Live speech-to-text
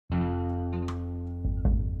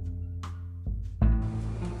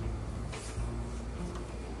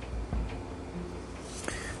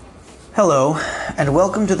Hello, and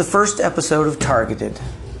welcome to the first episode of Targeted.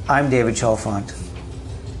 I'm David Chalfant.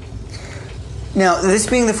 Now, this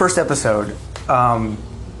being the first episode,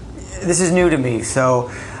 this is new to me,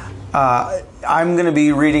 so I'm going to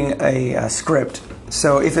be reading a script.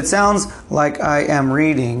 So if it sounds like I am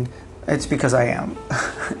reading, it's because I am.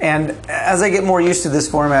 And as I get more used to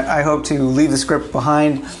this format, I hope to leave the script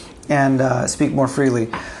behind and speak more freely.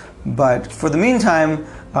 But for the meantime,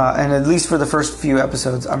 and at least for the first few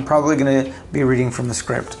episodes, I'm probably going to be reading from the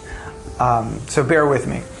script. So bear with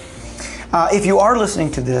me. If you are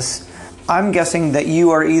listening to this, I'm guessing that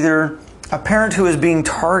you are either a parent who is being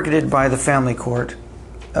targeted by the family court,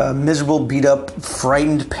 a miserable, beat-up,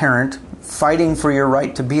 frightened parent fighting for your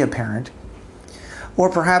right to be a parent, or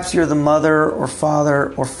perhaps you're the mother or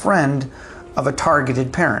father or friend of a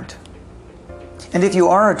targeted parent. And if you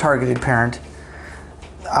are a targeted parent,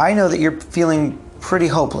 I know that you're feeling pretty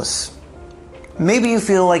hopeless. Maybe you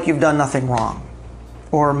feel like you've done nothing wrong,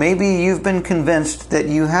 or maybe you've been convinced that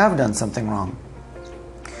you have done something wrong.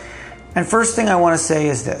 And first thing I want to say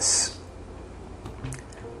is this: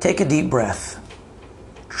 take a deep breath.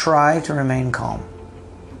 Try to remain calm.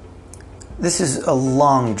 This is a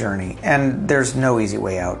long journey, and there's no easy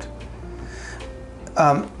way out.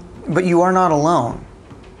 But you are not alone,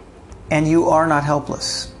 and you are not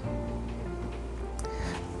helpless.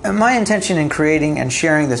 And my intention in creating and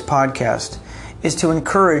sharing this podcast is to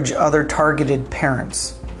encourage other targeted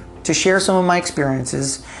parents to share some of my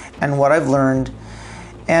experiences and what I've learned,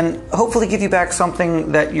 and hopefully give you back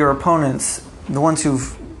something that your opponents, the ones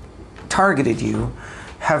who've targeted you,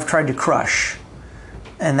 have tried to crush,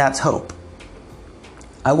 and that's hope.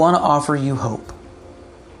 I want to offer you hope.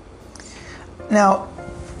 Now,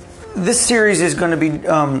 this series is going to be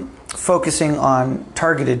focusing on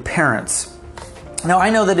targeted parents. Now,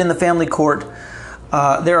 I know that in the family court,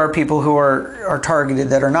 there are people who are targeted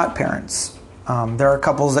that are not parents. There are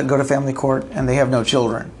couples that go to family court and they have no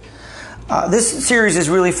children. This series is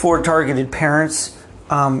really for targeted parents.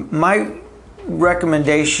 My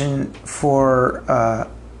recommendation for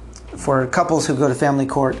couples who go to family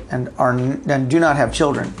court and do not have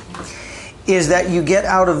children is that you get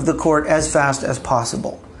out of the court as fast as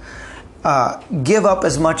possible. Give up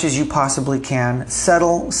as much as you possibly can.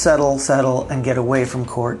 Settle, and get away from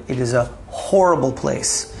court. It is a horrible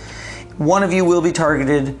place. One of you will be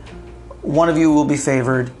targeted, one of you will be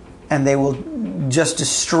favored, and they will just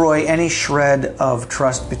destroy any shred of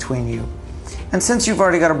trust between you. And since you've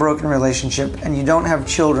already got a broken relationship and you don't have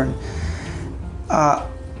children,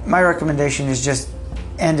 my recommendation is just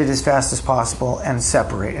end it as fast as possible and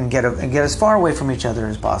separate and get as far away from each other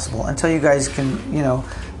as possible until you guys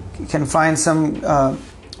can find some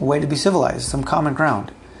way to be civilized, some common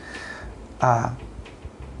ground.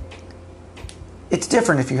 It's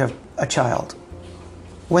different if you have a child.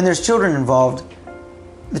 When there's children involved,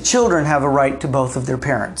 the children have a right to both of their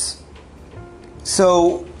parents.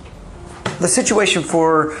 So the situation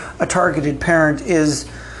for a targeted parent is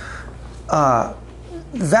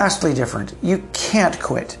vastly different. You can't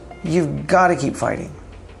quit. You've got to keep fighting.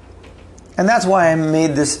 And that's why I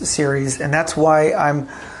made this series, and that's why I'm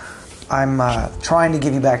trying to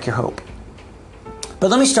give you back your hope. But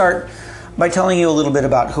let me start by telling you a little bit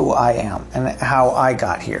about who I am and how I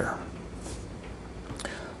got here.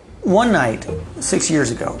 One night, 6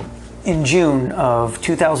 years ago, in June of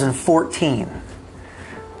 2014,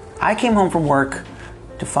 I came home from work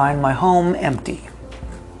to find my home empty.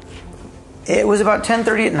 It was about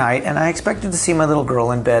 10:30 at night, and I expected to see my little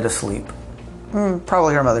girl in bed asleep.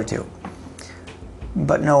 Probably her mother too.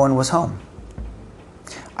 But no one was home.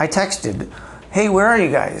 I texted, "Hey, where are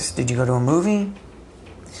you guys? Did you go to a movie?"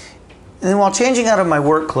 And then while changing out of my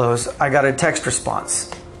work clothes, I got a text response.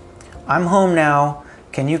 "I'm home now.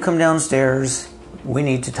 Can you come downstairs? We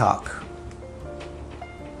need to talk."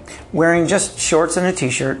 Wearing just shorts and a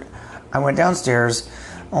t-shirt, I went downstairs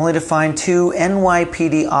only to find two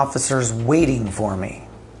NYPD officers waiting for me.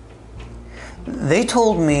 They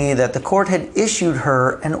told me that the court had issued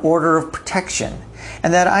her an order of protection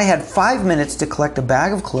and that I had 5 minutes to collect a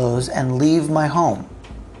bag of clothes and leave my home.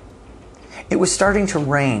 It was starting to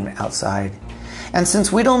rain outside, and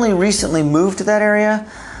since we'd only recently moved to that area,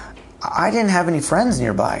 I didn't have any friends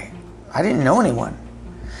nearby. I didn't know anyone.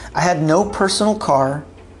 I had no personal car.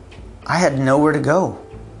 I had nowhere to go.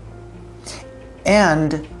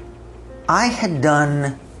 And I had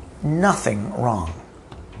done nothing wrong.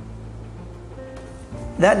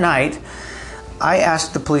 That night, I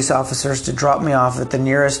asked the police officers to drop me off at the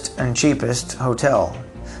nearest and cheapest hotel.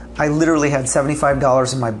 I literally had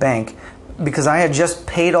 $75 in my bank because I had just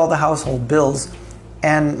paid all the household bills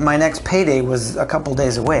and my next payday was a couple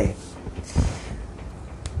days away.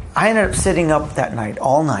 I ended up sitting up that night,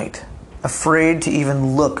 all night, afraid to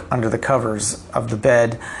even look under the covers of the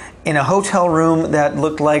bed in a hotel room that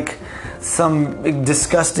looked like some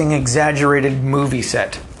disgusting, exaggerated movie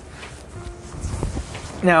set.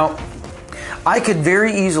 Now, I could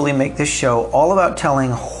very easily make this show all about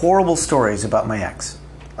telling horrible stories about my ex.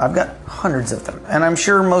 I've got hundreds of them, and I'm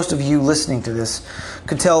sure most of you listening to this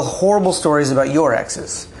could tell horrible stories about your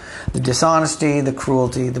exes. The dishonesty, the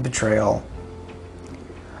cruelty, the betrayal.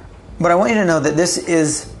 But I want you to know that this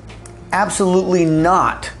is absolutely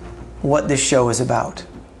not what this show is about.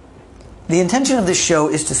 The intention of this show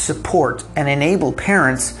is to support and enable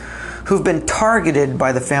parents who've been targeted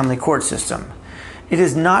by the family court system. It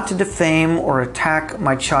is not to defame or attack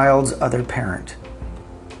my child's other parent.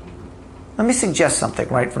 Let me suggest something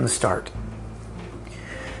right from the start.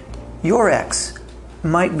 Your ex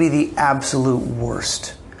might be the absolute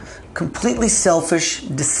worst. Completely selfish,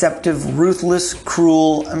 deceptive, ruthless,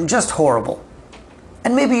 cruel, and just horrible.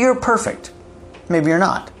 And maybe you're perfect. Maybe you're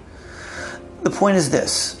not. The point is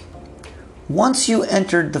this. Once you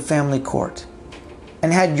entered the family court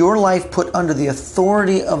and had your life put under the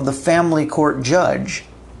authority of the family court judge,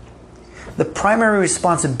 the primary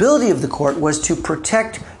responsibility of the court was to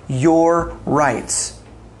protect your rights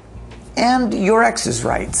and your ex's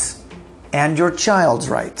rights and your child's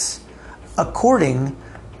rights according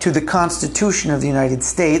to the Constitution of the United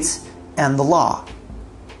States and the law.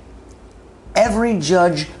 Every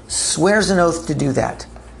judge swears an oath to do that.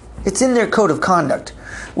 It's in their code of conduct,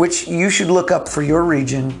 which you should look up for your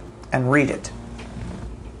region and read it.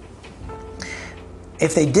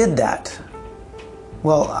 If they did that,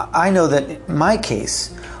 well, I know that my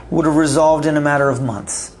case would have resolved in a matter of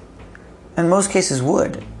months. And most cases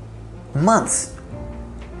would. Months.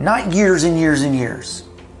 Not years and years and years.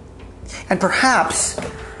 And perhaps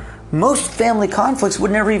most family conflicts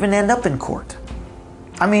would never even end up in court.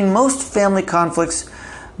 I mean, most family conflicts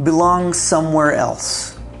belong somewhere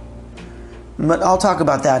else. But I'll talk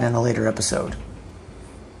about that in a later episode.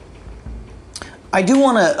 I do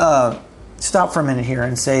want to stop for a minute here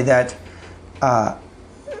and say that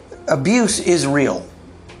abuse is real.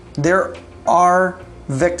 There are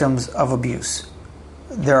victims of abuse.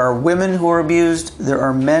 There are women who are abused, there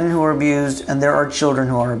are men who are abused, and there are children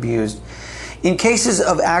who are abused. In cases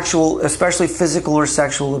of actual, especially physical or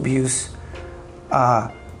sexual abuse,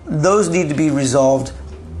 those need to be resolved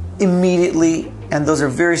immediately, and those are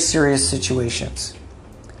very serious situations.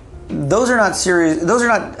 Those are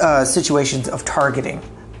not situations of targeting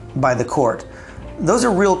by the court. Those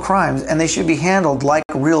are real crimes, and they should be handled like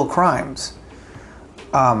real crimes,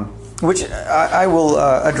 which I will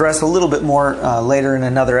address a little bit more later in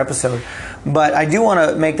another episode. But I do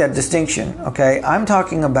want to make that distinction, okay? I'm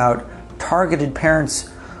talking about targeted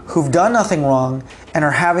parents who've done nothing wrong and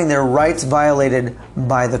are having their rights violated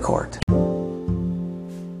by the court.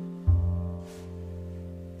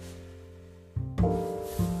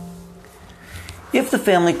 If the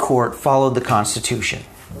family court followed the Constitution,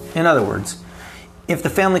 in other words, if the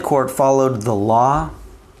family court followed the law,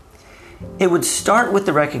 it would start with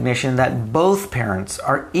the recognition that both parents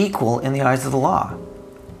are equal in the eyes of the law,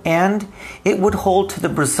 and it would hold to the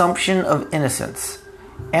presumption of innocence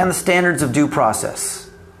and the standards of due process.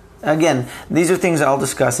 Again, these are things I'll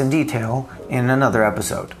discuss in detail in another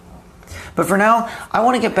episode. But for now, I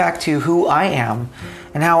want to get back to who I am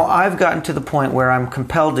and how I've gotten to the point where I'm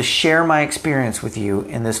compelled to share my experience with you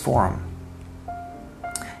in this forum.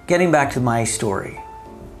 Getting back to my story.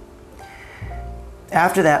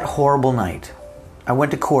 After that horrible night, I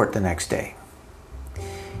went to court the next day.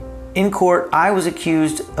 In court, I was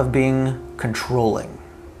accused of being controlling.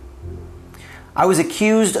 I was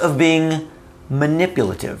accused of being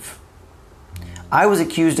manipulative. I was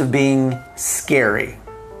accused of being scary.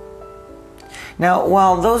 Now,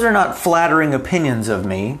 while those are not flattering opinions of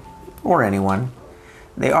me, or anyone,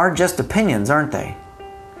 they are just opinions, aren't they?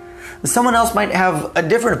 Someone else might have a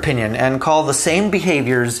different opinion and call the same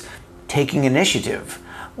behaviors taking initiative,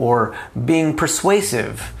 or being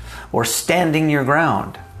persuasive, or standing your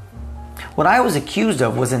ground. What I was accused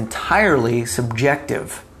of was entirely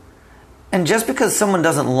subjective. And just because someone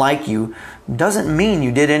doesn't like you doesn't mean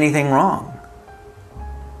you did anything wrong.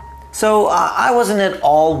 So I wasn't at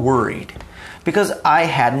all worried because I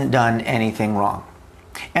hadn't done anything wrong.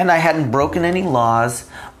 And I hadn't broken any laws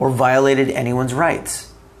or violated anyone's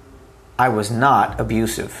rights. I was not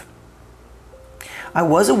abusive. I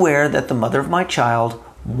was aware that the mother of my child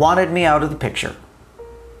wanted me out of the picture.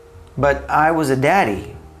 But I was a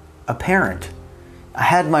daddy, a parent. I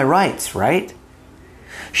had my rights, right?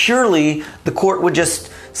 Surely the court would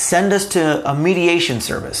just send us to a mediation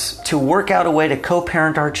service to work out a way to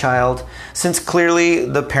co-parent our child, since clearly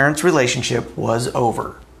the parents' relationship was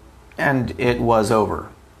over. And it was over.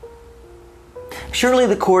 Surely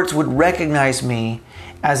the courts would recognize me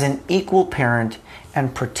as an equal parent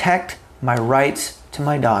and protect my rights to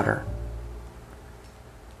my daughter.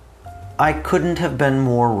 I couldn't have been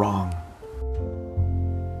more wrong.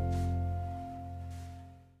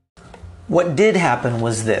 What did happen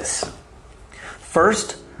was this.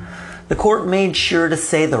 First, the court made sure to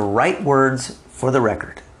say the right words for the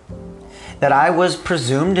record. That I was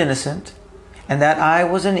presumed innocent and that I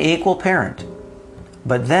was an equal parent.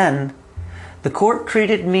 But then, the court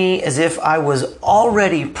treated me as if I was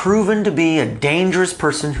already proven to be a dangerous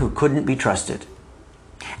person who couldn't be trusted.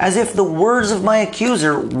 As if the words of my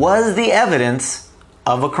accuser was the evidence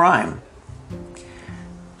of a crime.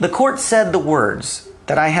 The court said the words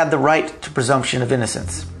that I had the right to presumption of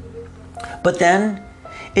innocence. But then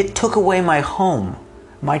it took away my home,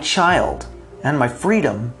 my child, and my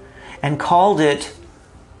freedom and called it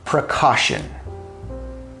precaution.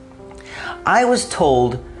 I was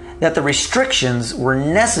told that the restrictions were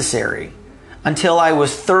necessary until I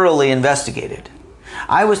was thoroughly investigated.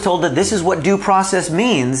 I was told that this is what due process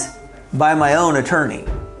means by my own attorney.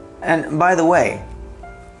 And by the way,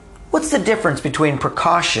 what's the difference between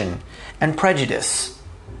precaution and prejudice?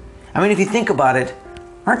 I mean, if you think about it,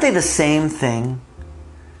 aren't they the same thing?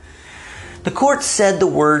 The court said the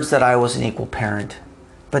words that I was an equal parent,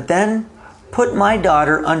 but then put my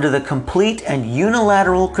daughter under the complete and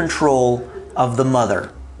unilateral control of the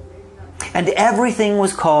mother. And everything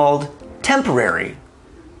was called temporary.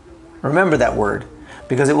 Remember that word,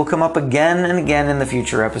 because it will come up again and again in the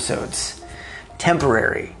future episodes.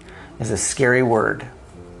 Temporary is a scary word.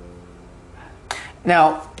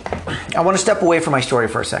 Now, I want to step away from my story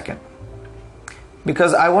for a second,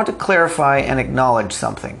 because I want to clarify and acknowledge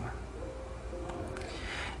something.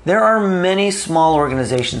 There are many small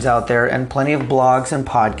organizations out there and plenty of blogs and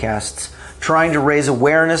podcasts trying to raise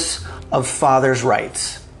awareness of fathers'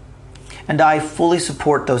 rights. And I fully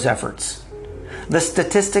support those efforts. The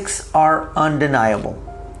statistics are undeniable.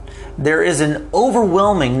 There is an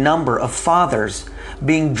overwhelming number of fathers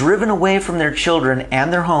being driven away from their children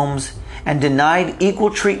and their homes and denied equal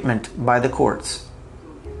treatment by the courts.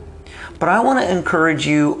 But I want to encourage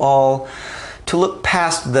you all to look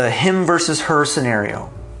past the him versus her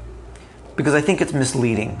scenario, because I think it's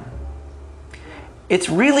misleading. It's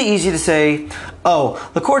really easy to say, oh,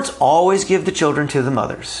 the courts always give the children to the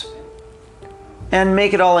mothers, and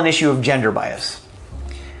make it all an issue of gender bias.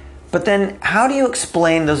 But then how do you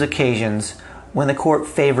explain those occasions when the court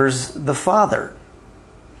favors the father?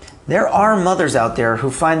 There are mothers out there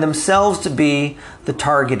who find themselves to be the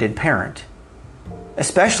targeted parent,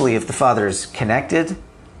 especially if the father is connected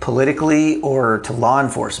politically or to law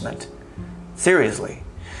enforcement. Seriously.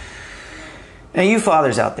 Now, you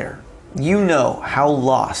fathers out there, you know how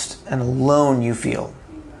lost and alone you feel.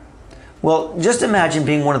 Well, just imagine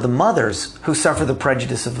being one of the mothers who suffer the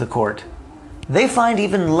prejudice of the court. They find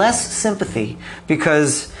even less sympathy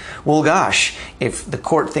because, well, gosh, if the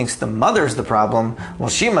court thinks the mother's the problem, well,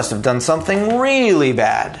 she must have done something really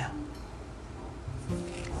bad.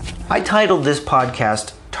 I titled this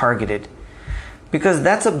podcast Targeted because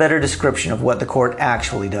that's a better description of what the court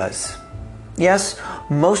actually does. Yes,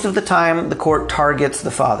 most of the time the court targets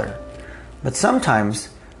the father, but sometimes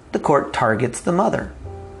the court targets the mother.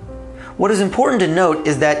 What is important to note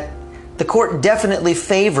is that the court definitely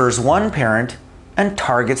favors one parent and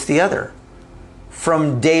targets the other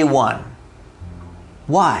from day one.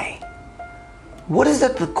 Why? What is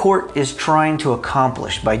it the court is trying to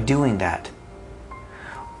accomplish by doing that?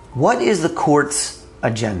 What is the court's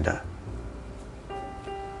agenda?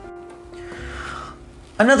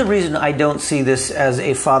 Another reason I don't see this as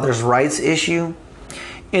a father's rights issue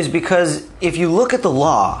is because if you look at the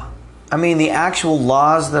law, the actual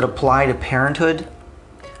laws that apply to parenthood,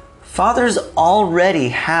 fathers already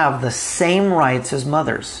have the same rights as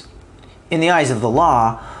mothers. In the eyes of the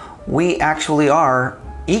law, we actually are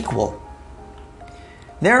equal.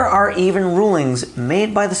 There are even rulings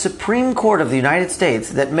made by the Supreme Court of the United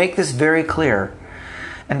States that make this very clear.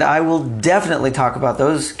 And I will definitely talk about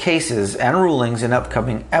those cases and rulings in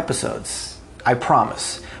upcoming episodes. I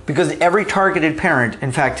promise. Because every targeted parent,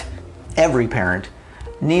 in fact, every parent,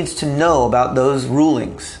 needs to know about those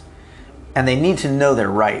rulings. And they need to know their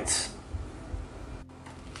rights.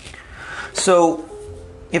 So,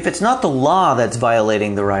 if it's not the law that's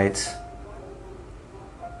violating the rights,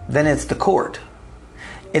 then it's the court.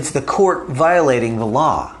 It's the court violating the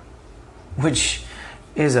law, which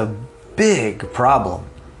is a big problem.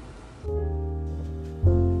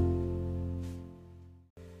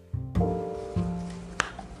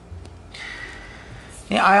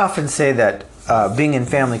 Yeah, I often say that being in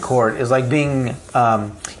family court is like being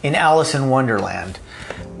in Alice in Wonderland,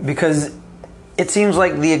 because it seems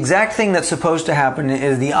like the exact thing that's supposed to happen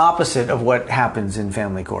is the opposite of what happens in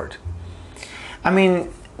family court. I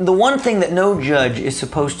mean, the one thing that no judge is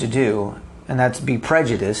supposed to do, and that's be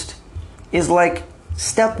prejudiced, is like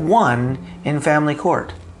step one in family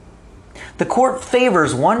court. The court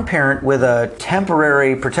favors one parent with a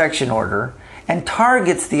temporary protection order and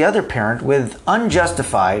targets the other parent with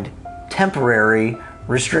unjustified temporary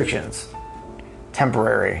restrictions.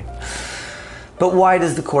 Temporary. But why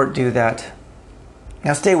does the court do that?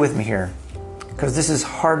 Now stay with me here, because this is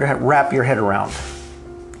hard to wrap your head around.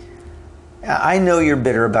 I know you're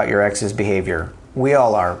bitter about your ex's behavior. We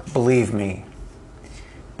all are, believe me.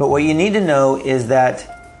 But what you need to know is that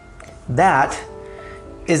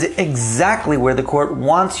is exactly where the court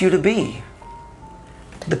wants you to be.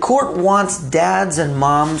 The court wants dads and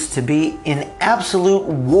moms to be in absolute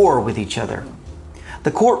war with each other.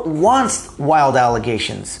 The court wants wild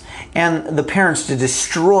allegations and the parents to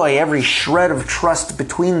destroy every shred of trust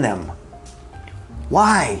between them.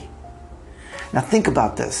 Why? Now think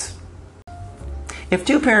about this. If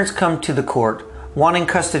two parents come to the court wanting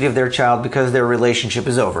custody of their child because their relationship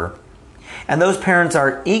is over, and those parents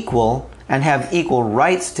are equal and have equal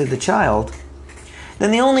rights to the child,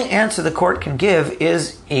 then the only answer the court can give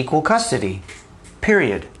is equal custody.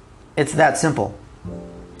 Period. It's that simple.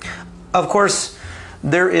 Of course,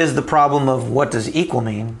 there is the problem of what does equal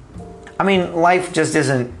mean? I mean, life just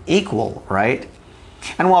isn't equal, right?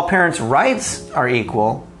 And while parents' rights are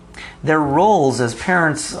equal, their roles as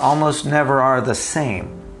parents almost never are the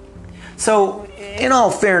same. So, in all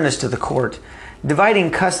fairness to the court, dividing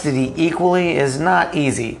custody equally is not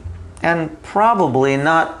easy, and probably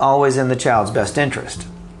not always in the child's best interest.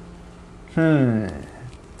 In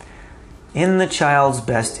the child's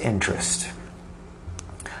best interest.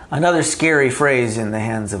 Another scary phrase in the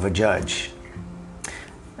hands of a judge.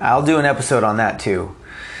 I'll do an episode on that too.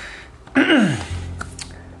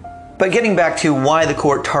 But getting back to why the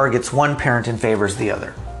court targets one parent and favors the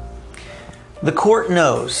other. The court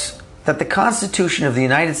knows that the Constitution of the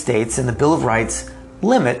United States and the Bill of Rights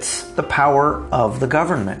limits the power of the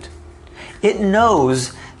government. It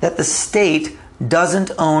knows that the state doesn't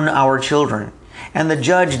own our children, and the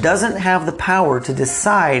judge doesn't have the power to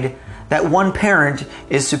decide that one parent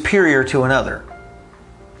is superior to another.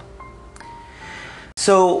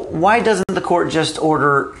 So why doesn't the court just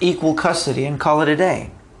order equal custody and call it a day?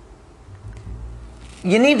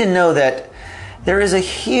 You need to know that there is a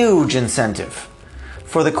huge incentive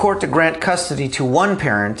for the court to grant custody to one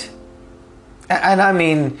parent, and I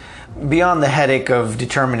mean beyond the headache of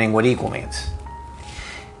determining what equal means.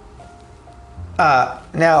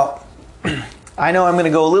 Now, I know I'm going to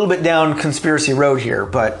go a little bit down conspiracy road here,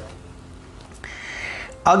 but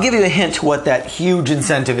I'll give you a hint to what that huge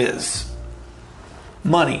incentive is.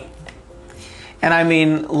 Money. And I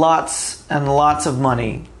mean lots and lots of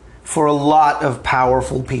money for a lot of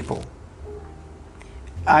powerful people.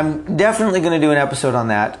 I'm definitely going to do an episode on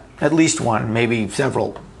that, at least one, maybe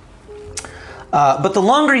several. But the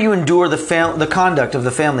longer you endure the conduct of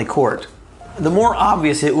the family court, the more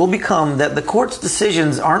obvious it will become that the court's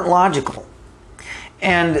decisions aren't logical,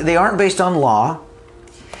 and they aren't based on law,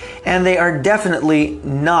 and they are definitely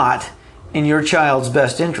not in your child's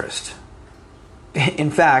best interest.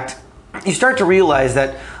 In fact, you start to realize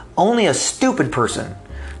that only a stupid person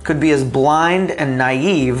could be as blind and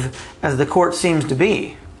naive as the court seems to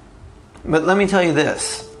be. But let me tell you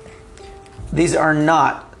this. These are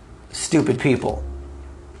not stupid people.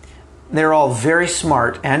 They're all very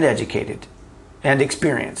smart and educated and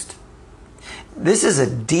experienced. This is a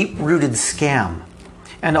deep-rooted scam,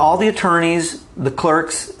 and all the attorneys, the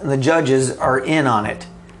clerks, and the judges are in on it.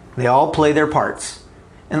 They all play their parts.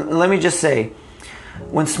 And let me just say,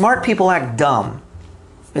 when smart people act dumb,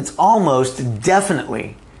 it's almost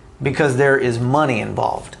definitely because there is money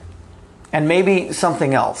involved. And maybe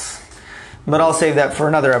something else. But I'll save that for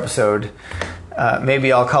another episode.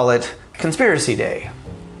 Maybe I'll call it Conspiracy Day.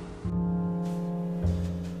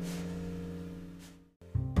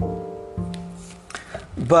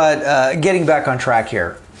 But getting back on track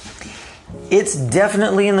here. It's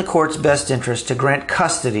definitely in the court's best interest to grant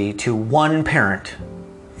custody to one parent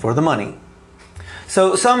for the money.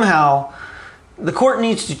 So somehow, the court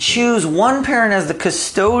needs to choose one parent as the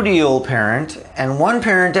custodial parent and one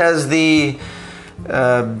parent as the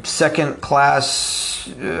second-class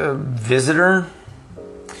visitor.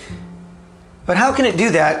 But how can it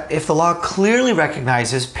do that if the law clearly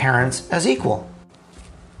recognizes parents as equal?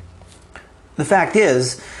 The fact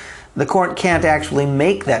is, the court can't actually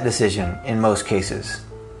make that decision in most cases.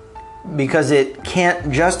 because it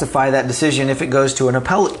can't justify that decision if it goes to an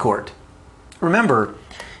appellate court. Remember,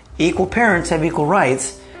 equal parents have equal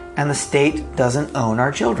rights, and the state doesn't own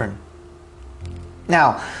our children.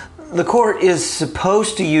 Now, the court is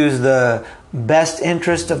supposed to use the best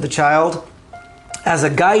interest of the child as a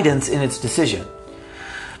guidance in its decision.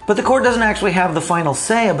 But the court doesn't actually have the final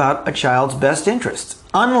say about a child's best interests,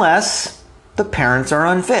 unless the parents are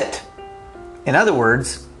unfit. In other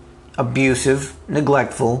words, abusive,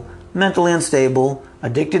 neglectful, mentally unstable,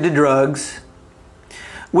 addicted to drugs,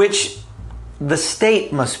 which the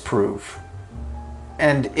state must prove.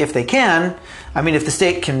 And if they can, if the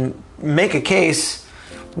state can make a case,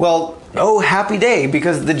 well, oh, happy day,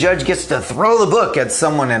 because the judge gets to throw the book at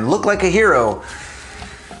someone and look like a hero.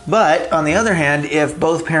 But on the other hand, if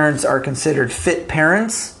both parents are considered fit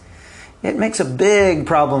parents, it makes a big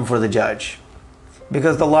problem for the judge,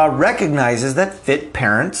 because the law recognizes that fit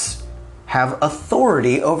parents have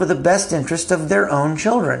authority over the best interest of their own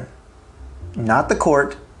children. Not the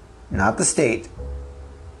court, not the state.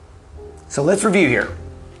 So let's review here.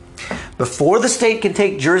 Before the state can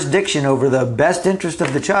take jurisdiction over the best interest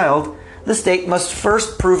of the child, the state must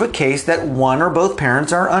first prove a case that one or both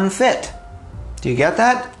parents are unfit. Do you get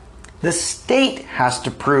that? The state has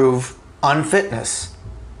to prove unfitness.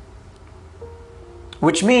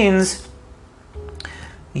 Which means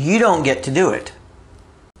you don't get to do it.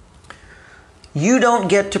 You don't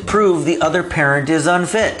get to prove the other parent is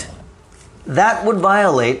unfit. That would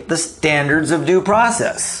violate the standards of due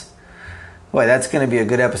process. Boy, that's going to be a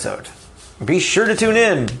good episode. Be sure to tune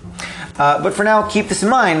in. But for now, keep this in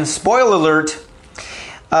mind. Spoiler alert.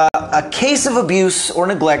 A case of abuse or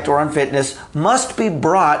neglect or unfitness must be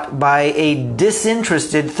brought by a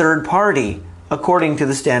disinterested third party, according to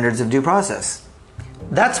the standards of due process.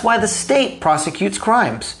 That's why the state prosecutes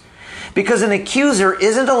crimes, because an accuser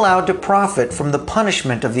isn't allowed to profit from the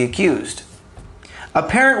punishment of the accused. A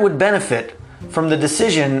parent would benefit from the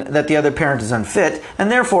decision that the other parent is unfit,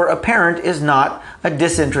 and therefore a parent is not a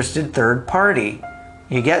disinterested third party.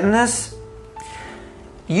 You getting this?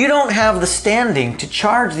 You don't have the standing to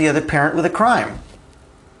charge the other parent with a crime.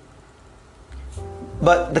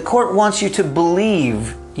 But the court wants you to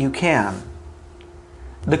believe you can.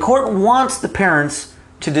 The court wants the parents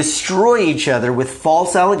to destroy each other with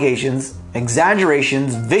false allegations,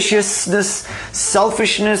 exaggerations, viciousness,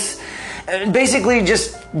 selfishness, basically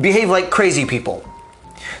just behave like crazy people.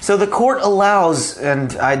 So the court allows,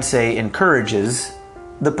 and I'd say encourages,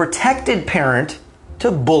 the protected parent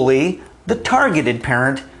to bully the targeted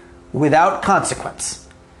parent without consequence.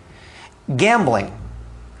 Gambling.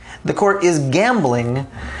 The court is gambling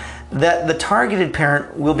that the targeted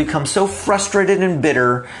parent will become so frustrated and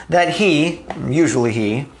bitter that he, usually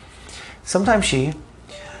he, sometimes she,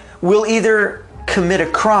 will either commit a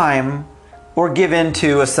crime or give in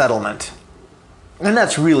to a settlement. And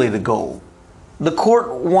that's really the goal. The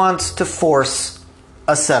court wants to force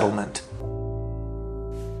a settlement.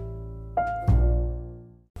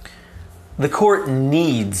 The court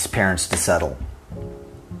needs parents to settle.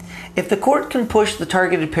 If the court can push the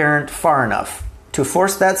targeted parent far enough to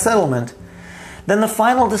force that settlement, then the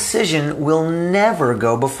final decision will never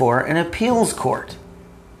go before an appeals court,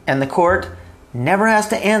 and the court never has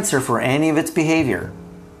to answer for any of its behavior.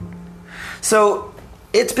 So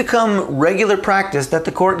it's become regular practice that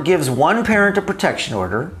the court gives one parent a protection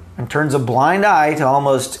order and turns a blind eye to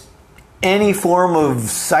almost any form of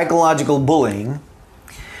psychological bullying,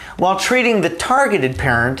 while treating the targeted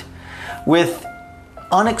parent with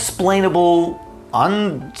unexplainable,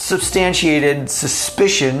 unsubstantiated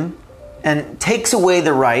suspicion, and takes away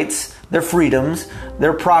their rights, their freedoms,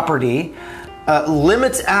 their property,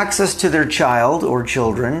 limits access to their child or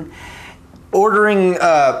children, ordering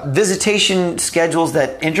visitation schedules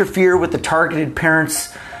that interfere with the targeted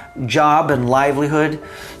parent's job and livelihood,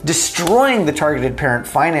 destroying the targeted parent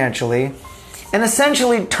financially, and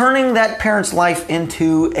essentially turning that parent's life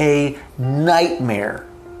into a nightmare.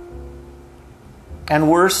 And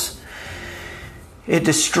worse, it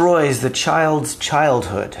destroys the child's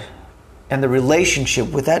childhood and the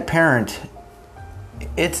relationship with that parent.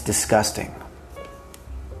 It's disgusting.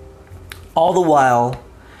 All the while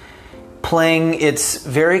playing its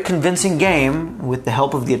very convincing game with the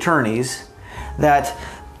help of the attorneys that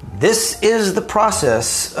this is the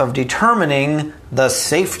process of determining the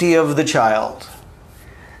safety of the child.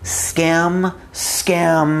 Scam,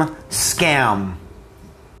 scam, scam.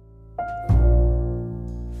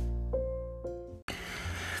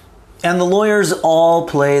 And the lawyers all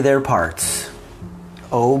play their parts.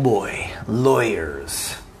 Oh boy,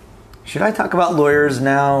 lawyers. Should I talk about lawyers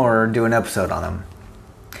now or do an episode on them?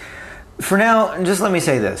 For now, just let me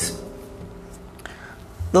say this.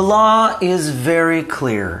 The law is very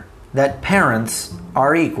clear that parents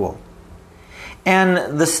are equal.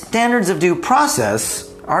 And the standards of due process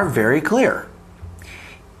are very clear.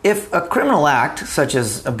 If a criminal act, such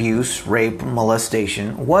as abuse, rape,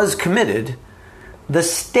 molestation, was committed, the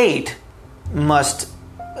state must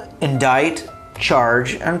indict,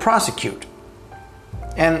 charge, and prosecute.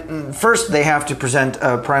 And first they have to present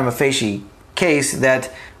a prima facie case that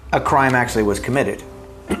a crime actually was committed.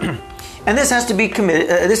 And this has to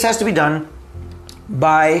be done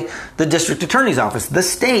by the district attorney's office. The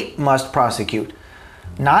state must prosecute,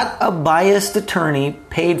 not a biased attorney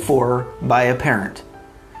paid for by a parent.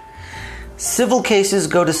 Civil cases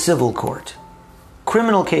go to civil court.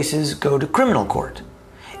 Criminal cases go to criminal court.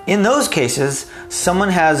 In those cases, someone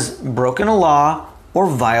has broken a law or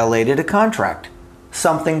violated a contract,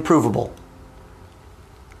 something provable.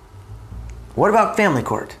 What about family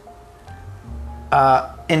court?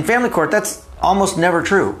 In family court, that's almost never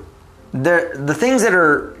true. The things that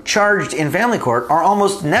are charged in family court are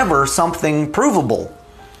almost never something provable.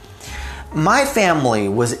 My family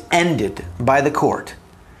was ended by the court,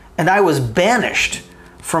 and I was banished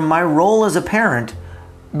from my role as a parent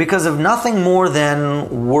because of nothing more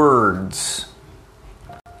than words.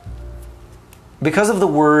 Because of the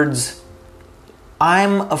words,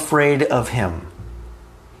 "I'm afraid of him."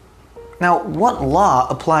 Now, what law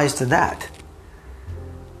applies to that?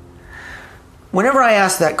 Whenever I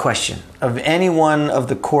ask that question of any one of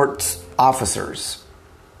the court's officers,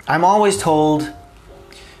 I'm always told,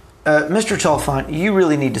 Mr. Chalfant, you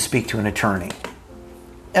really need to speak to an attorney.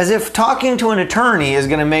 As if talking to an attorney is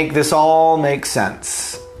going to make this all make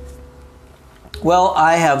sense. Well,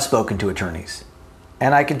 I have spoken to attorneys,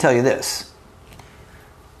 and I can tell you this.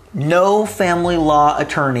 No family law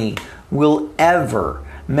attorney will ever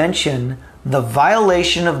mention the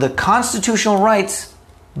violation of the constitutional rights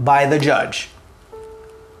by the judge,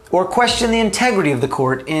 or question the integrity of the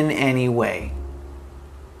court in any way.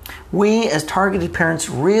 We, as targeted parents,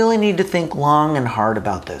 really need to think long and hard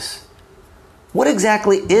about this. What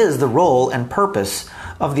exactly is the role and purpose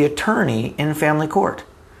of the attorney in family court?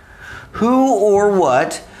 Who or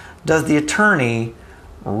what does the attorney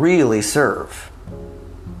really serve?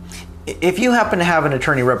 If you happen to have an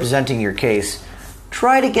attorney representing your case,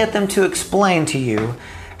 try to get them to explain to you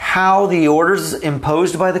how the orders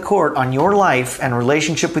imposed by the court on your life and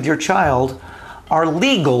relationship with your child are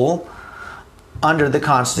legal under the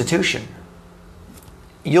Constitution.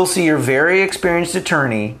 You'll see your very experienced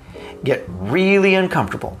attorney get really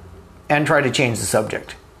uncomfortable and try to change the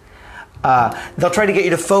subject. They'll try to get you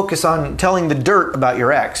to focus on telling the dirt about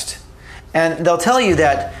your ex. And they'll tell you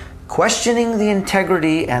that questioning the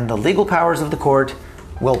integrity and the legal powers of the court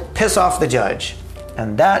will piss off the judge.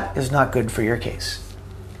 And that is not good for your case.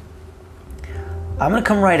 I'm going to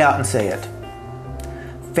come right out and say it.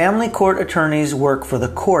 Family court attorneys work for the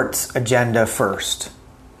court's agenda first.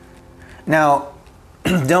 Now,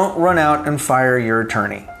 don't run out and fire your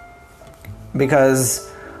attorney, because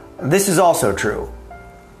this is also true.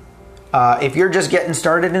 If you're just getting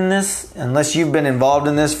started in this, unless you've been involved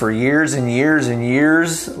in this for years and years and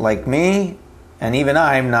years, like me, and even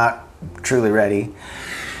I'm not truly ready,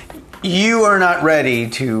 you are not ready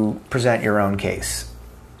to present your own case.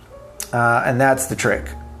 And that's the trick.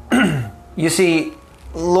 You see,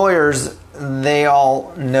 lawyers, they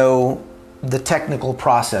all know the technical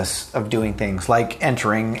process of doing things, like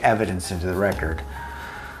entering evidence into the record.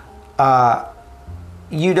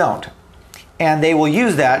 You don't. And they will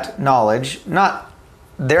use that knowledge, not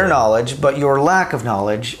their knowledge, but your lack of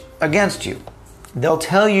knowledge, against you. They'll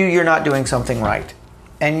tell you you're not doing something right,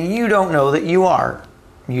 and you don't know that you are.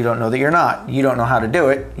 You don't know that you're not. You don't know how to do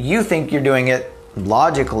it. You think you're doing it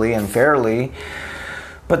logically and fairly,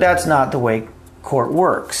 but that's not the way court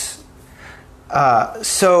works.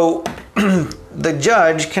 So the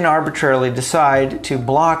judge can arbitrarily decide to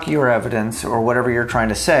block your evidence or whatever you're trying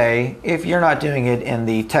to say if you're not doing it in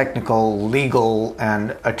the technical, legal,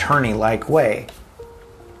 and attorney-like way.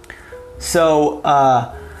 So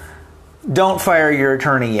don't fire your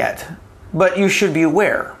attorney yet, but you should be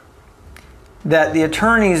aware that the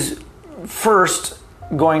attorney's first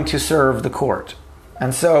going to serve the court.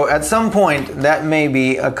 And so at some point, that may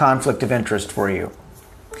be a conflict of interest for you.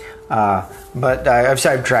 But I've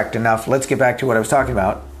sidetracked enough. Let's get back to what I was talking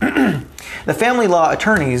about. The family law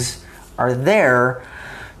attorneys are there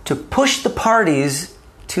to push the parties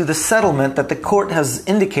to the settlement that the court has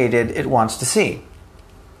indicated it wants to see.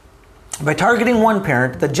 By targeting one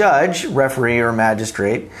parent, the judge, referee, or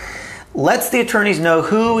magistrate lets the attorneys know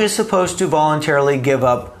who is supposed to voluntarily give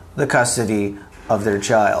up the custody of their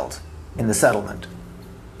child in the settlement.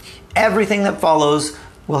 Everything that follows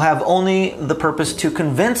will have only the purpose to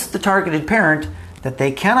convince the targeted parent that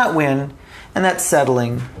they cannot win and that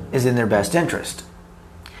settling is in their best interest.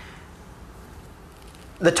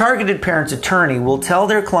 The targeted parent's attorney will tell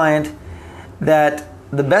their client that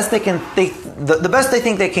the best they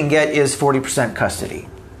think they can get is 40% custody,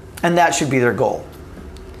 and that should be their goal.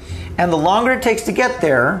 And the longer it takes to get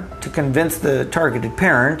there, to convince the targeted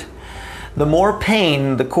parent, the more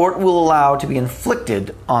pain the court will allow to be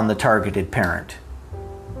inflicted on the targeted parent.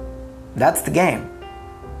 That's the game.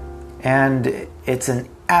 And it's an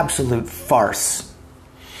absolute farce.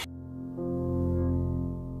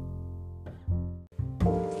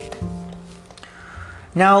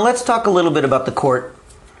 Now let's talk a little bit about the court,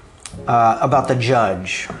 about the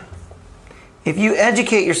judge. If you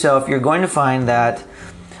educate yourself, you're going to find that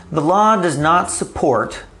the law does not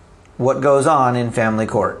support what goes on in family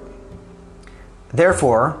court.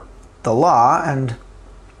 Therefore, the law and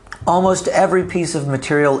almost every piece of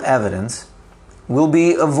material evidence will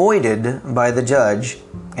be avoided by the judge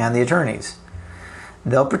and the attorneys.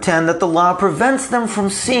 They'll pretend that the law prevents them from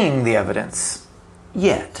seeing the evidence.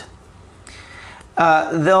 Yet.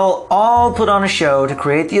 They'll all put on a show to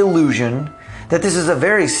create the illusion that this is a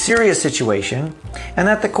very serious situation and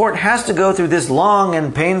that the court has to go through this long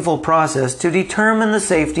and painful process to determine the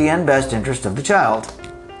safety and best interest of the child.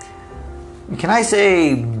 Can I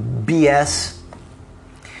say BS?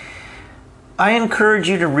 I encourage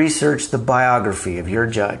you to research the biography of your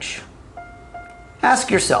judge.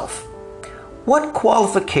 Ask yourself, what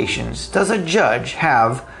qualifications does a judge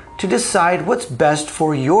have to decide what's best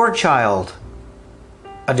for your child?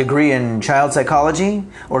 A degree in child psychology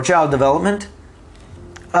or child development?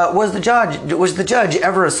 Was the judge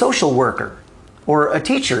ever a social worker or a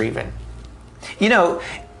teacher even? You know,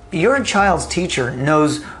 your child's teacher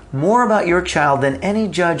knows more about your child than any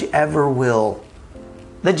judge ever will.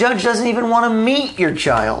 The judge doesn't even want to meet your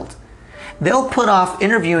child. They'll put off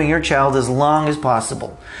interviewing your child as long as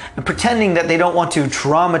possible and pretending that they don't want to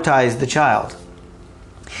traumatize the child.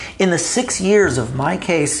 In the 6 years of my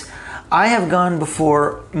case, I have gone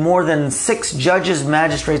before more than 6 judges,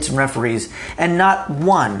 magistrates, and referees, and not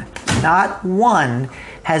one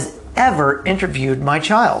has ever interviewed my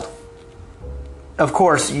child. Of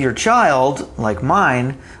course, your child, like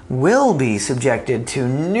mine, will be subjected to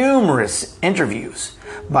numerous interviews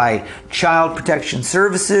by Child Protection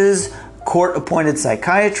Services, court-appointed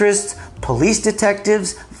psychiatrists, police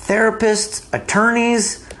detectives, therapists,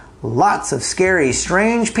 attorneys, lots of scary,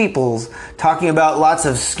 strange people talking about lots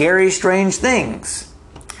of scary, strange things.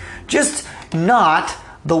 Just not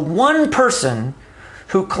the one person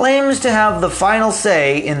who claims to have the final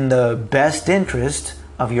say in the best interest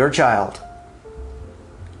of your child.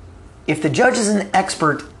 If the judge is an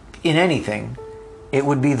expert in anything, it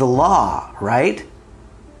would be the law, right?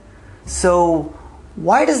 So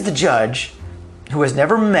why does the judge, who has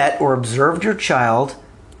never met or observed your child,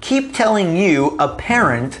 keep telling you, a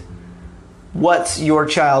parent, what's your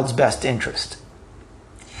child's best interest?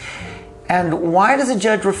 And why does a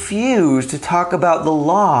judge refuse to talk about the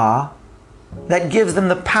law that gives them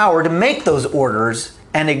the power to make those orders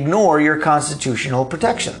and ignore your constitutional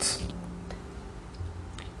protections?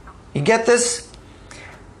 You get this?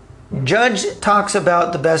 Judge talks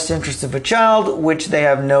about the best interest of a child, which they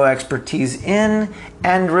have no expertise in,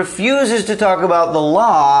 and refuses to talk about the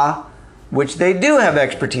law, which they do have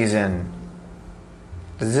expertise in.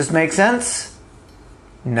 Does this make sense?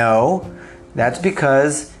 No, that's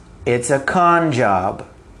because it's a con job.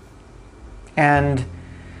 And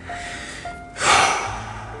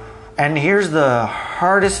here's the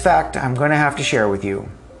hardest fact I'm going to have to share with you.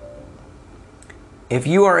 If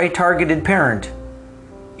you are a targeted parent,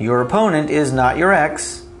 your opponent is not your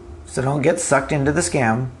ex, so don't get sucked into the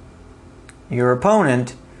scam. Your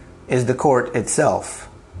opponent is the court itself.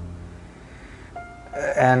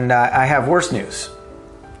 And I have worse news.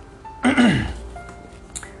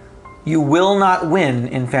 You will not win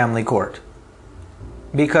in family court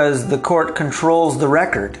because the court controls the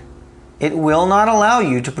record. It will not allow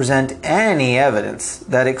you to present any evidence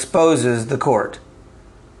that exposes the court.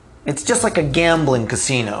 It's just like a gambling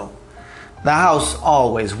casino. The house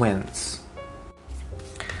always wins.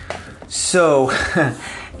 So,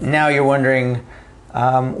 now you're wondering,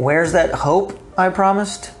 where's that hope I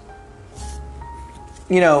promised?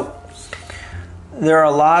 You know, there are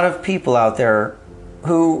a lot of people out there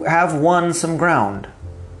who have won some ground.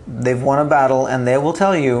 They've won a battle, and they will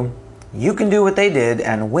tell you, you can do what they did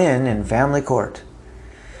and win in family court.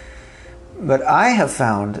 But I have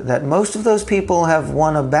found that most of those people have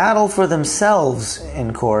won a battle for themselves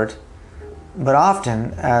in court, but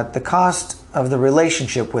often at the cost of the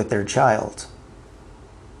relationship with their child.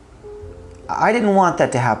 I didn't want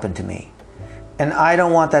that to happen to me. And I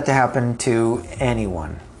don't want that to happen to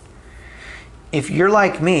anyone. If you're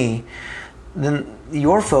like me, then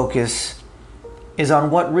your focus is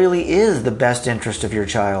on what really is the best interest of your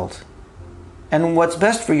child. And what's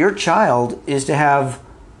best for your child is to have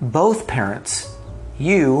both parents,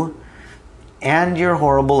 you and your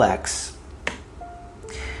horrible ex.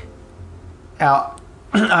 Now,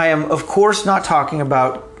 I am of course not talking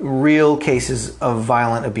about real cases of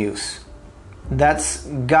violent abuse. That's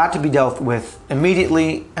got to be dealt with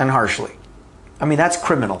immediately and harshly. I mean, that's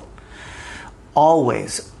criminal.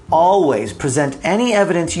 Always present any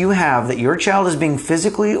evidence you have that your child is being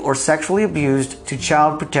physically or sexually abused to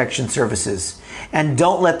Child Protection Services. And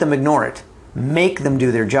don't let them ignore it. Make them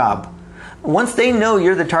do their job. Once they know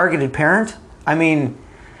you're the targeted parent, I mean,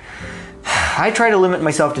 I try to limit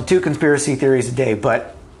myself to 2 conspiracy theories a day,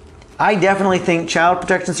 but I definitely think Child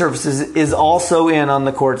Protection Services is also in on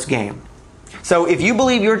the court's game. So if you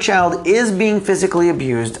believe your child is being physically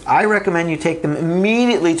abused, I recommend you take them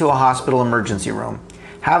immediately to a hospital emergency room.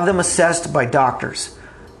 Have them assessed by doctors.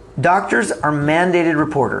 Doctors are mandated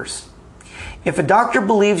reporters. If a doctor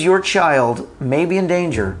believes your child may be in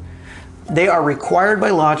danger, they are required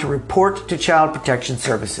by law to report to Child Protection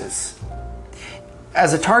Services.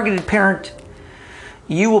 As a targeted parent,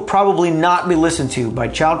 you will probably not be listened to by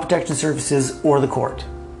Child Protection Services or the court,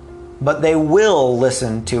 but they will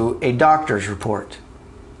listen to a doctor's report.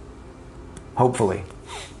 Hopefully.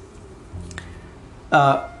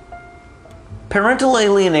 Parental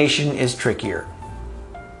alienation is trickier.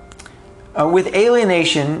 With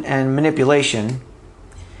alienation and manipulation,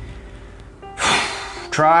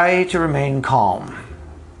 try to remain calm.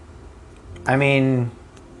 I mean,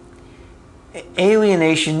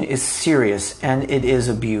 alienation is serious and it is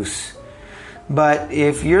abuse. But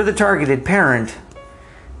if you're the targeted parent,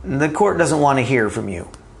 the court doesn't want to hear from you.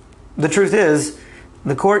 The truth is,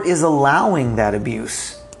 the court is allowing that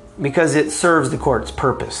abuse because it serves the court's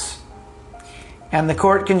purpose. And the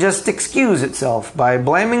court can just excuse itself by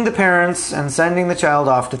blaming the parents and sending the child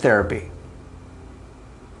off to therapy.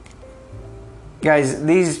 Guys,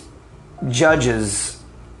 these judges,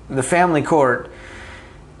 the family court,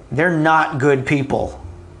 they're not good people.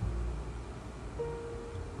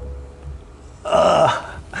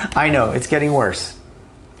 I know, it's getting worse.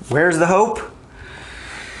 Where's the hope?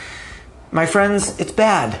 My friends, it's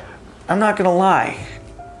bad. I'm not going to lie.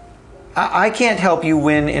 I can't help you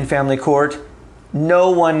win in family court.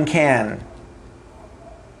 No one can.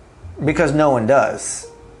 Because no one does.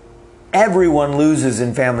 Everyone loses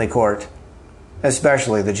in family court,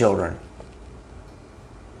 especially the children.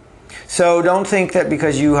 So don't think that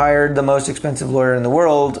because you hired the most expensive lawyer in the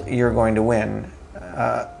world, you're going to win.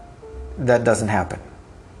 That doesn't happen.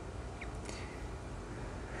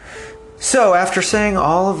 So after saying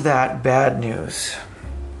all of that bad news,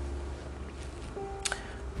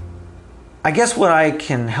 I guess what I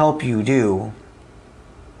can help you do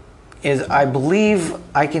is I believe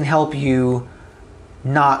I can help you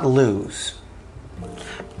not lose.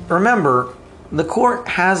 Remember, the court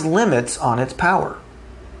has limits on its power.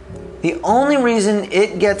 The only reason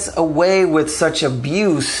it gets away with such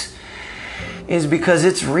abuse is because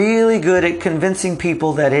it's really good at convincing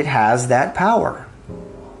people that it has that power.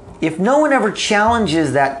 If no one ever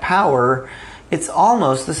challenges that power, it's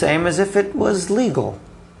almost the same as if it was legal.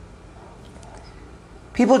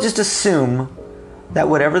 People just assume that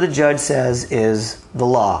whatever the judge says is the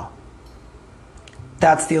law.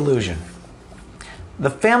 That's the illusion. The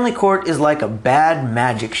family court is like a bad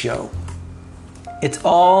magic show. It's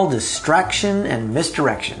all distraction and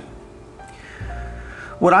misdirection.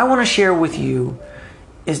 What I want to share with you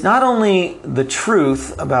is not only the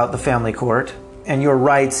truth about the family court and your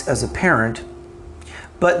rights as a parent,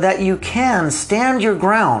 but that you can stand your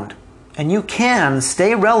ground and you can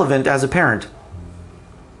stay relevant as a parent.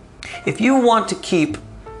 If you want to keep,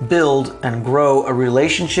 build, and grow a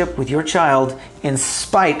relationship with your child in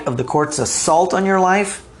spite of the court's assault on your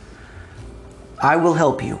life, I will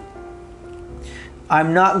help you.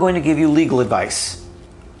 I'm not going to give you legal advice.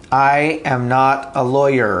 I am not a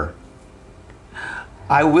lawyer.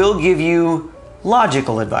 I will give you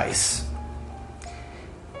logical advice.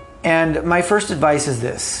 And my first advice is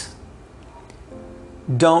this: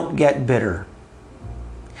 don't get bitter.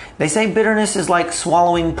 They say bitterness is like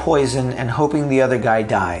swallowing poison and hoping the other guy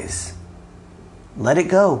dies. Let it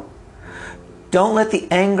go. Don't let the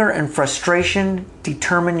anger and frustration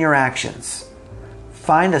determine your actions.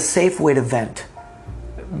 Find a safe way to vent.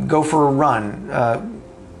 Go for a run.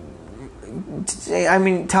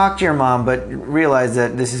 Talk to your mom, but realize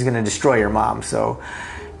that this is going to destroy your mom. So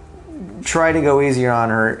try to go easier on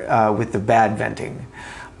her with the bad venting.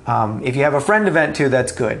 If you have a friend to vent to,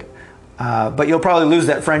 that's good. But you'll probably lose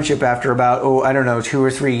that friendship after about, 2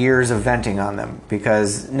 or 3 years of venting on them,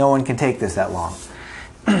 because no one can take this that long.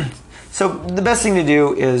 So the best thing to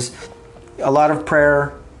do is a lot of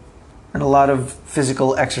prayer and a lot of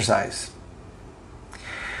physical exercise.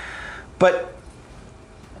 But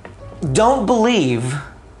don't believe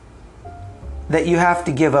that you have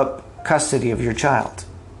to give up custody of your child.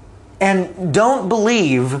 And don't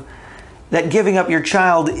believe that giving up your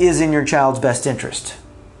child is in your child's best interest.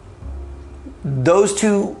 Those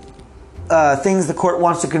two things the court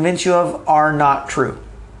wants to convince you of are not true.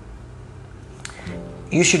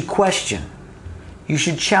 You should question, you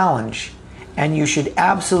should challenge, and you should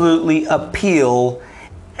absolutely appeal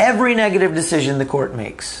every negative decision the court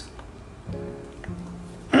makes.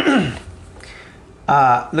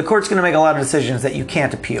 The court's going to make a lot of decisions that you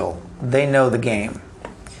can't appeal. They know the game.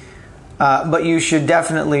 But you should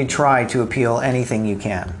definitely try to appeal anything you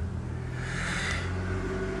can.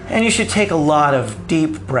 And you should take a lot of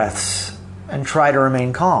deep breaths and try to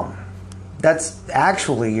remain calm. That's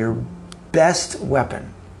actually your best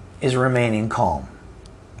weapon, is remaining calm.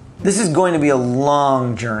 This is going to be a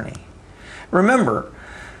long journey. Remember,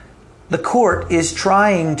 the court is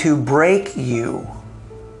trying to break you.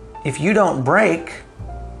 If you don't break,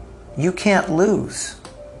 you can't lose.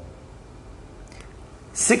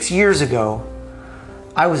 6 years ago,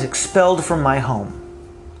 I was expelled from my home,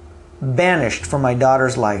 banished from my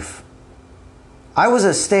daughter's life. I was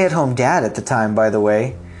a stay-at-home dad at the time, by the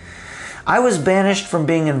way. I was banished from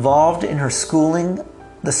being involved in her schooling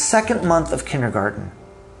the second month of kindergarten.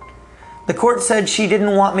 The court said she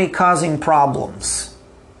didn't want me causing problems.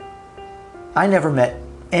 I never met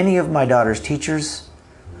any of my daughter's teachers.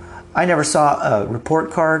 I never saw a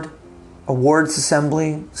report card, awards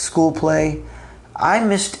assembly, school play. I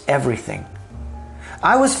missed everything.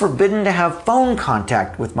 I was forbidden to have phone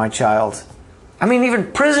contact with my child. I mean,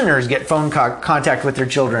 even prisoners get phone contact with their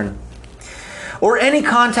children. Or any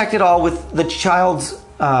contact at all with the child's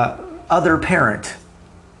other parent.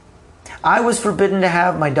 I was forbidden to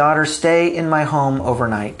have my daughter stay in my home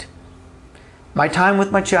overnight. My time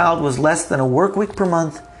with my child was less than a work week per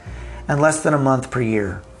month and less than a month per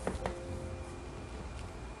year.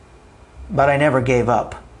 But I never gave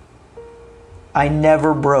up. I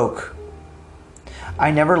never broke.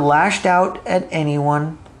 I never lashed out at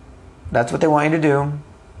anyone. That's what they want you to do.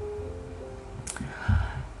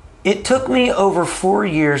 It took me over 4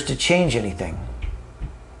 years to change anything.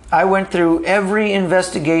 I went through every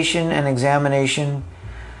investigation and examination,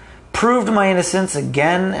 proved my innocence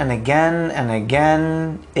again and again and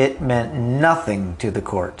again. It meant nothing to the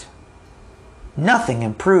court. Nothing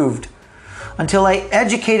improved until I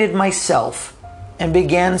educated myself and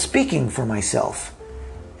began speaking for myself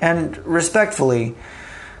and respectfully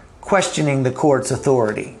questioning the court's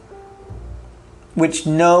authority, which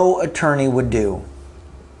no attorney would do.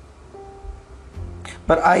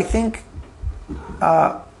 But I think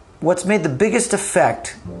what's made the biggest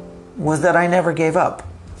effect was that I never gave up.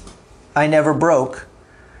 I never broke,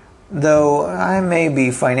 though I may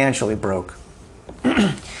be financially broke.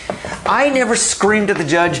 I never screamed at the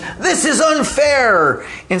judge, "This is unfair!"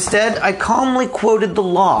 Instead, I calmly quoted the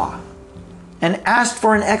law and asked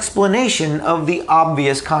for an explanation of the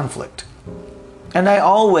obvious conflict. And I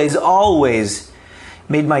always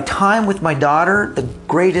made my time with my daughter the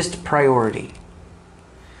greatest priority.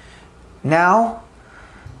 Now,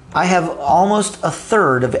 I have almost a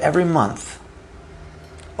third of every month,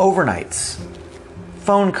 overnights,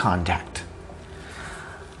 phone contact.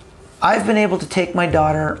 I've been able to take my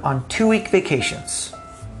daughter on 2-week vacations.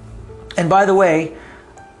 And by the way,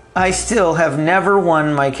 I still have never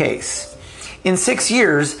won my case. In 6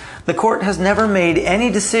 years, the court has never made any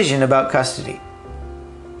decision about custody.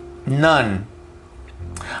 None.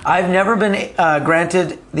 I've never been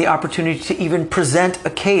granted the opportunity to even present a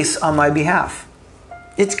case on my behalf.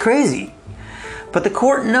 It's crazy. But the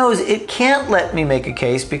court knows it can't let me make a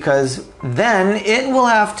case because then it will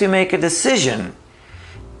have to make a decision.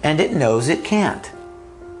 And it knows it can't.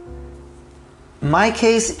 My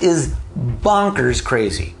case is bonkers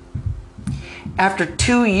crazy. After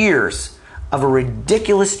 2 years of a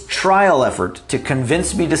ridiculous trial effort to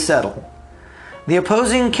convince me to settle, the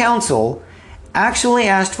opposing counsel actually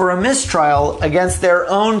asked for a mistrial against their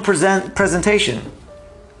own presentation.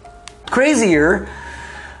 Crazier,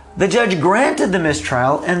 the judge granted the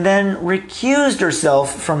mistrial and then recused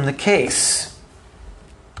herself from the case.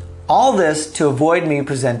 All this to avoid me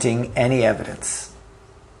presenting any evidence.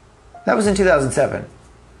 That was in 2007.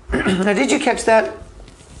 Now, did you catch that?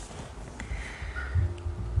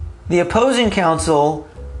 The opposing counsel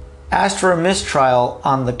asked for a mistrial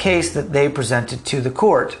on the case that they presented to the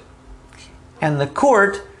court. And the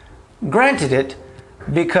court granted it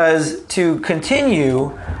because to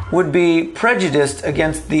continue would be prejudiced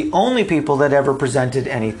against the only people that ever presented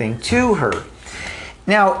anything to her.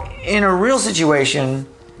 Now, in a real situation,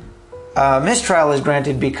 mistrial is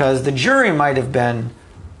granted because the jury might have been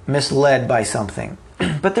misled by something.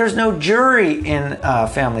 But there's no jury in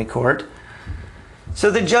family court. So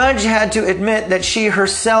the judge had to admit that she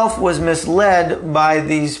herself was misled by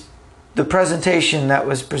the presentation that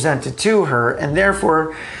was presented to her, and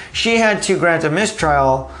therefore she had to grant a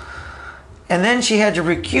mistrial, and then she had to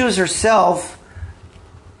recuse herself.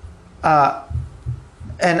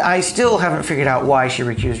 And I still haven't figured out why she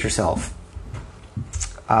recused herself.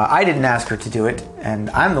 I didn't ask her to do it, and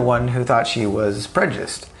I'm the one who thought she was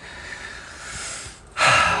prejudiced.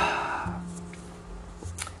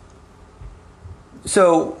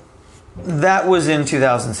 So that was in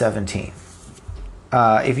 2017.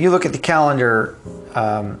 If you look at the calendar,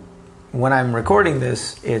 when I'm recording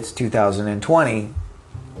this, it's 2020.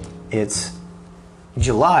 It's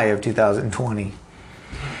July of 2020.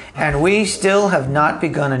 And we still have not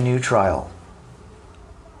begun a new trial.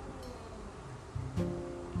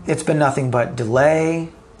 It's been nothing but delay,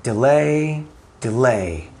 delay,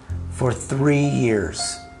 delay for 3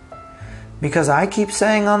 years. Because I keep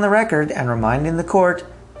saying on the record and reminding the court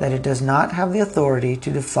that it does not have the authority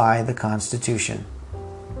to defy the Constitution.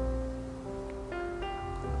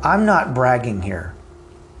 I'm not bragging here.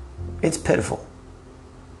 It's pitiful.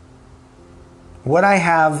 What I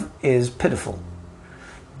have is pitiful.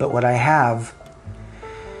 But what I have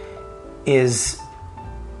is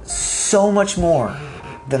so much more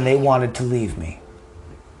than they wanted to leave me.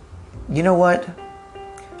 You know what?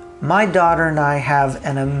 My daughter and I have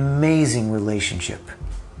an amazing relationship.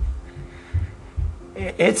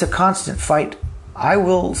 It's a constant fight. I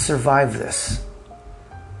will survive this.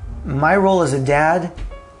 My role as a dad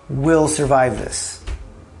will survive this.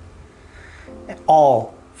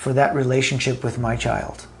 All for that relationship with my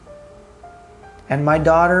child. And my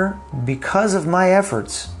daughter, because of my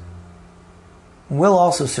efforts, will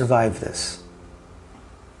also survive this.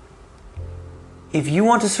 If you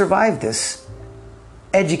want to survive this,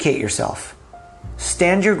 educate yourself.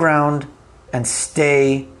 Stand your ground and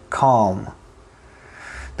stay calm.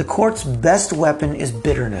 The court's best weapon is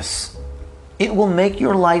bitterness. It will make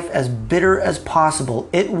your life as bitter as possible.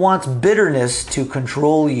 It wants bitterness to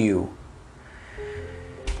control you.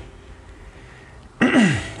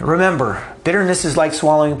 Remember, bitterness is like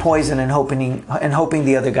swallowing poison and hoping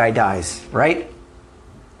the other guy dies, right?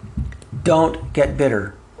 Don't get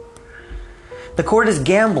bitter. The court is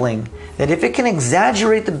gambling that if it can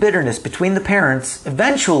exaggerate the bitterness between the parents,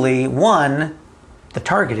 eventually one, the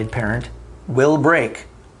targeted parent, will break.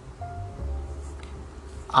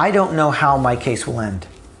 I don't know how my case will end.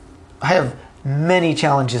 I have many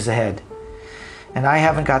challenges ahead, and I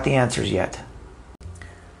haven't got the answers yet.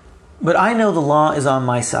 But I know the law is on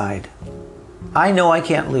my side. I know I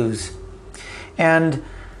can't lose. And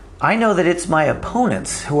I know that it's my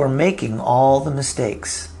opponents who are making all the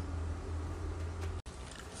mistakes.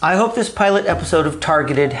 I hope this pilot episode of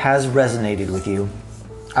Targeted has resonated with you.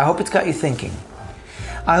 I hope it's got you thinking.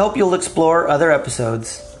 I hope you'll explore other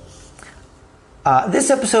episodes. This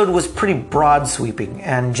episode was pretty broad sweeping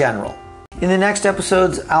and general. In the next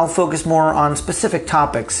episodes, I'll focus more on specific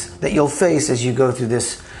topics that you'll face as you go through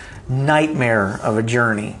this nightmare of a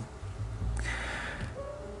journey.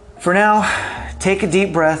 For now, take a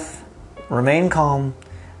deep breath, remain calm,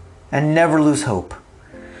 and never lose hope.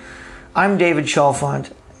 I'm David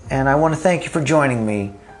Chalfant, and I want to thank you for joining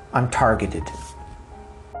me on Targeted.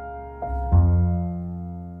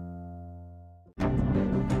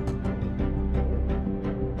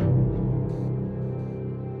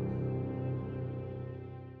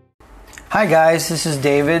 Hi guys, this is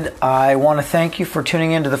David. I want to thank you for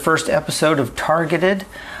tuning into the first episode of Targeted.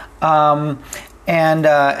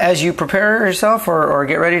 As you prepare yourself or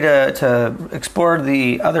get ready to explore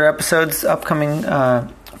the other episodes upcoming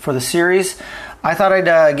for the series, I thought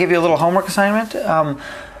I'd give you a little homework assignment.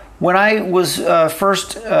 When I was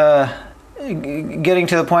first getting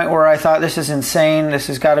to the point where I thought this is insane, this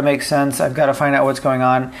has got to make sense, I've got to find out what's going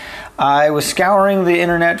on, I was scouring the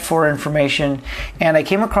internet for information, and I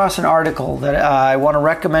came across an article that I want to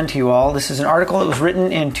recommend to you all. This is an article that was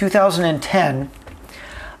written in 2010,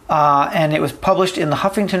 and it was published in the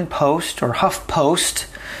Huffington Post, or HuffPost.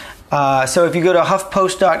 So if you go to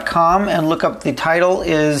HuffPost.com and look up, the title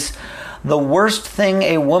is "The Worst Thing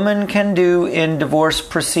a Woman Can Do in Divorce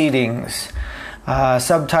Proceedings."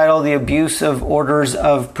 Subtitle, "The Abuse of Orders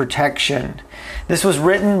of Protection." This was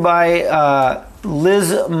written by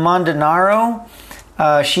Liz Mondanaro.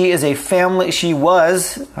 She was a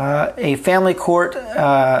family court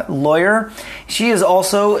lawyer. She is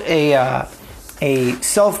also a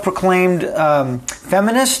self-proclaimed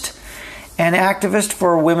feminist and activist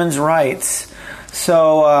for women's rights.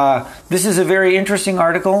 So this is a very interesting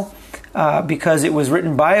article because it was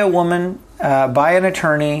written by a woman, by an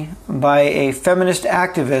attorney, by a feminist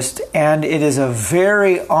activist, and it is a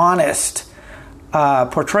very honest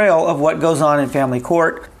portrayal of what goes on in family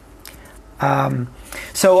court.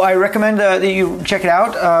 So I recommend that you check it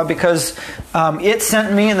out because it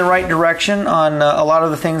sent me in the right direction on a lot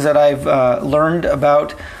of the things that I've learned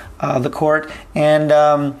about the court, and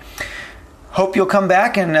hope you'll come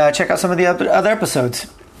back and check out some of the other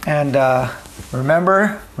episodes. And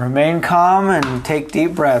remember, remain calm and take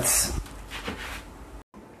deep breaths.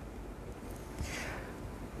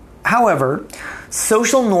 However,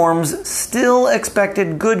 social norms still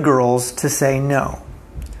expected good girls to say no.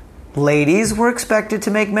 Ladies were expected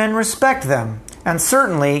to make men respect them, and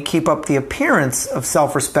certainly keep up the appearance of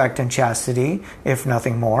self-respect and chastity, if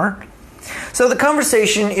nothing more. So the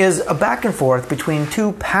conversation is a back and forth between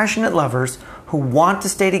two passionate lovers who want to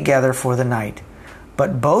stay together for the night,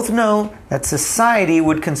 but both know that society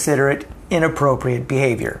would consider it inappropriate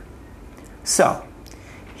behavior. So,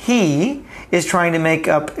 he is trying to make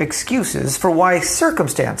up excuses for why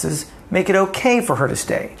circumstances make it okay for her to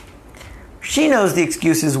stay. She knows the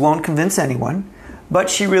excuses won't convince anyone, but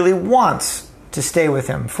she really wants to stay with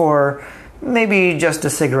him for maybe just a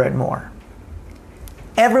cigarette more.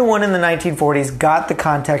 Everyone in the 1940s got the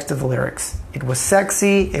context of the lyrics. It was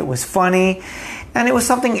sexy, it was funny, and it was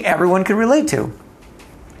something everyone could relate to.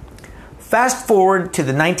 Fast forward to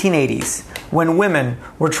the 1980s, when women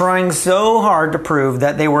were trying so hard to prove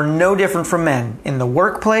that they were no different from men in the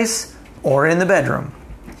workplace or in the bedroom.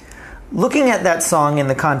 Looking at that song in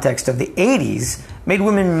the context of the 80s made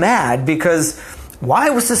women mad because why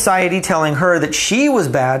was society telling her that she was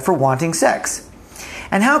bad for wanting sex?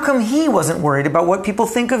 And how come he wasn't worried about what people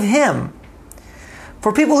think of him?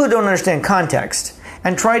 For people who don't understand context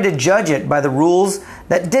and try to judge it by the rules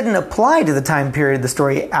that didn't apply to the time period the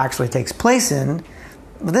story actually takes place in,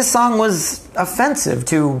 this song was offensive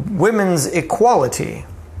to women's equality.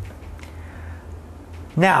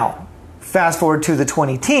 Now, fast forward to the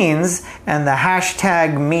 20-teens and the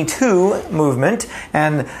hashtag #MeToo movement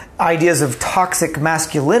and ideas of toxic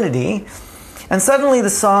masculinity, and suddenly the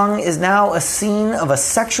song is now a scene of a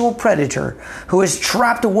sexual predator who has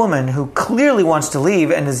trapped a woman who clearly wants to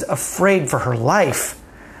leave and is afraid for her life.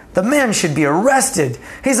 The man should be arrested.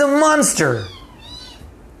 He's a monster.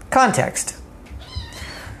 Context.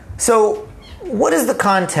 So, what is the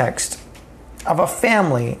context of a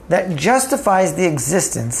family that justifies the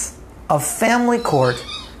existence of family court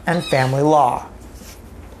and family law?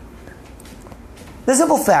 The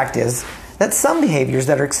simple fact is that some behaviors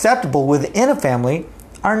that are acceptable within a family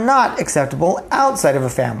are not acceptable outside of a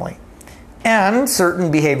family. And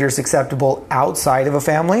certain behaviors acceptable outside of a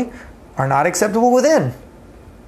family are not acceptable within.